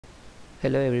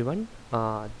Hello everyone,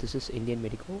 this is Indian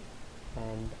Medico,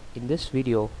 and in this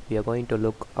video we are going to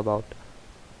look about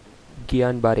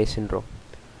Guillain Barre syndrome.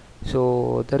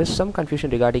 So there is some confusion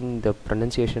regarding the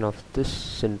pronunciation of this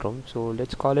syndrome, so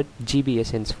let's call it GBS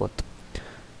henceforth.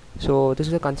 So this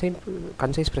is a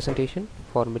concise presentation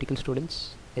for medical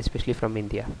students, especially from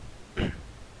India.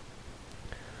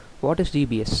 What is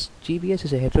GBS? GBS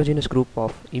is a heterogeneous group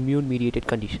of immune mediated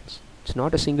conditions. It's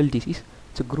not a single disease,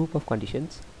 it's a group of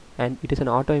conditions, and it is an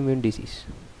autoimmune disease.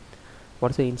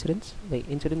 What is the incidence? The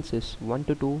incidence is 1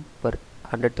 to 2 per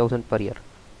 100,000 per year.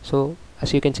 So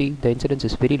as you can see, the incidence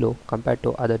is very low compared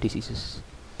to other diseases.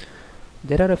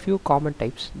 There are a few common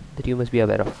types that you must be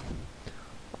aware of: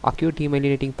 acute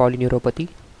demyelinating polyneuropathy,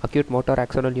 acute motor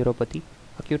axonal neuropathy,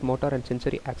 acute motor and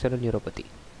sensory axonal neuropathy.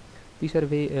 These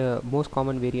are most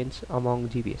common variants among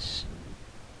GBS.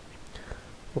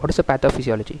 What is the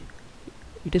pathophysiology?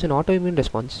 It is an autoimmune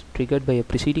response triggered by a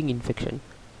preceding infection,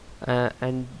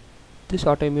 and this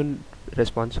autoimmune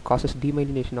response causes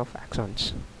demyelination of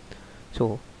axons.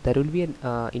 So there will be an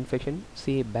infection,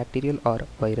 say bacterial or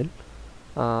viral,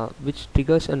 which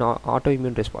triggers an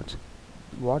autoimmune response.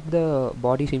 What the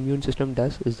body's immune system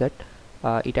does is that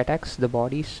it attacks the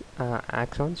body's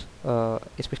axons,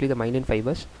 especially the myelin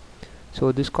fibers.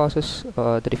 So this causes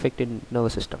the defect in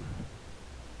nervous system.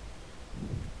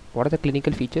 What are the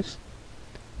clinical features?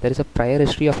 There is a prior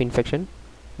history of infection,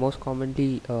 most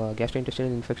commonly gastrointestinal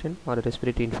infection or a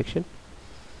respiratory infection.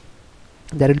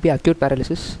 There will be acute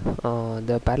paralysis.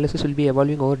 The paralysis will be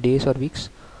evolving over days or weeks,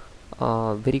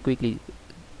 very quickly,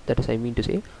 that is I mean to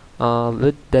say.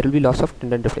 There will be loss of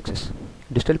tendon reflexes.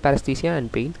 Distal paresthesia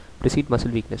and pain precede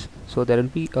muscle weakness. So there will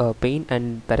be pain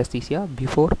and paresthesia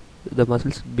before the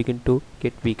muscles begin to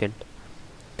get weakened.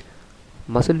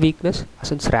 Muscle weakness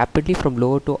ascends rapidly from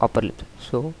lower to upper limbs.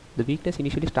 So the weakness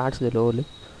initially starts in the lower limb,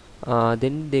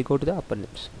 then they go to the upper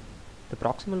limbs. The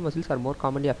proximal muscles are more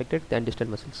commonly affected than distal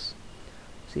muscles.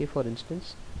 Say for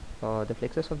instance, the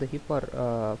flexors of the hip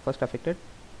are first affected,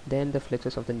 then the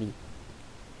flexors of the knee.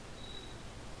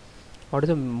 What is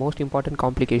the most important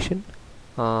complication?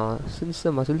 Since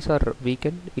the muscles are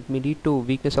weakened, it may lead to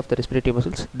weakness of the respiratory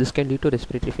muscles. This can lead to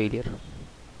respiratory failure.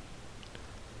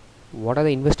 What are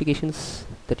the investigations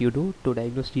that you do to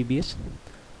diagnose GBS?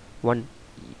 1.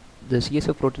 The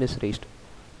CSF protein is raised.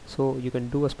 So you can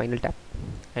do a spinal tap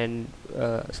and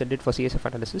send it for CSF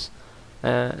analysis,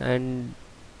 and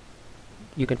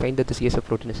you can find that the CSF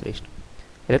protein is raised.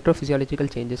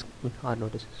 Electrophysiological changes are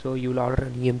noticed. So you will order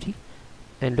an EMG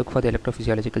and look for the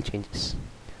electrophysiological changes.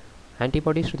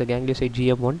 Antibodies to the ganglioside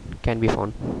GM1 can be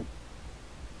found.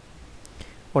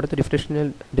 What are the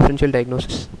differential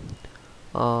diagnoses?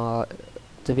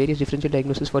 The various differential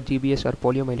diagnoses for GBS are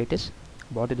poliomyelitis,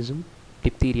 botulism,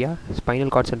 diphtheria, spinal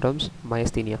cord syndromes,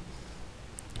 myasthenia.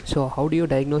 So how do you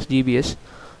diagnose GBS?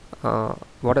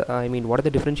 What are the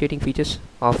differentiating features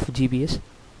of GBS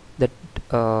that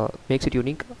makes it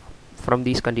unique from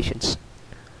these conditions?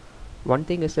 One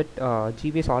thing is that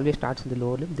GBS always starts in the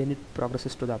lower limb, then it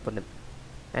progresses to the upper limb,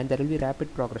 and there will be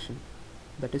rapid progression,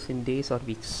 that is in days or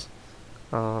weeks.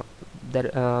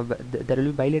 There will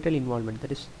be bilateral involvement,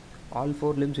 that is all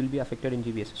 4 limbs will be affected in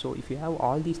GBS. So if you have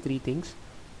all these 3 things,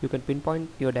 you can pinpoint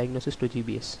your diagnosis to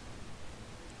GBS.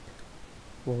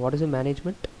 What is the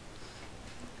management?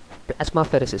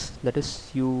 Plasmapheresis, that is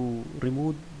you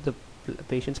remove the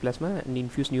patient's plasma and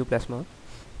infuse new plasma.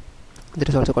 That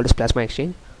is also called as plasma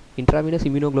exchange. Intravenous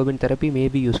immunoglobulin therapy may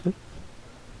be useful.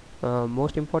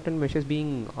 Most important measures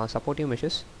being supportive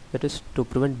measures, that is to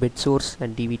prevent bed sores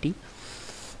and DVT,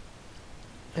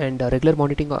 and regular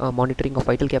monitoring of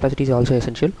vital capacity is also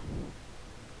essential.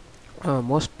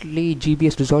 Mostly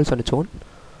GBS resolves on its own,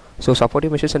 so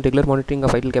supportive measures and regular monitoring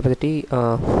of vital capacity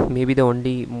may be the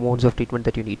only modes of treatment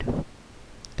that you need.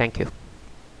 Thank you.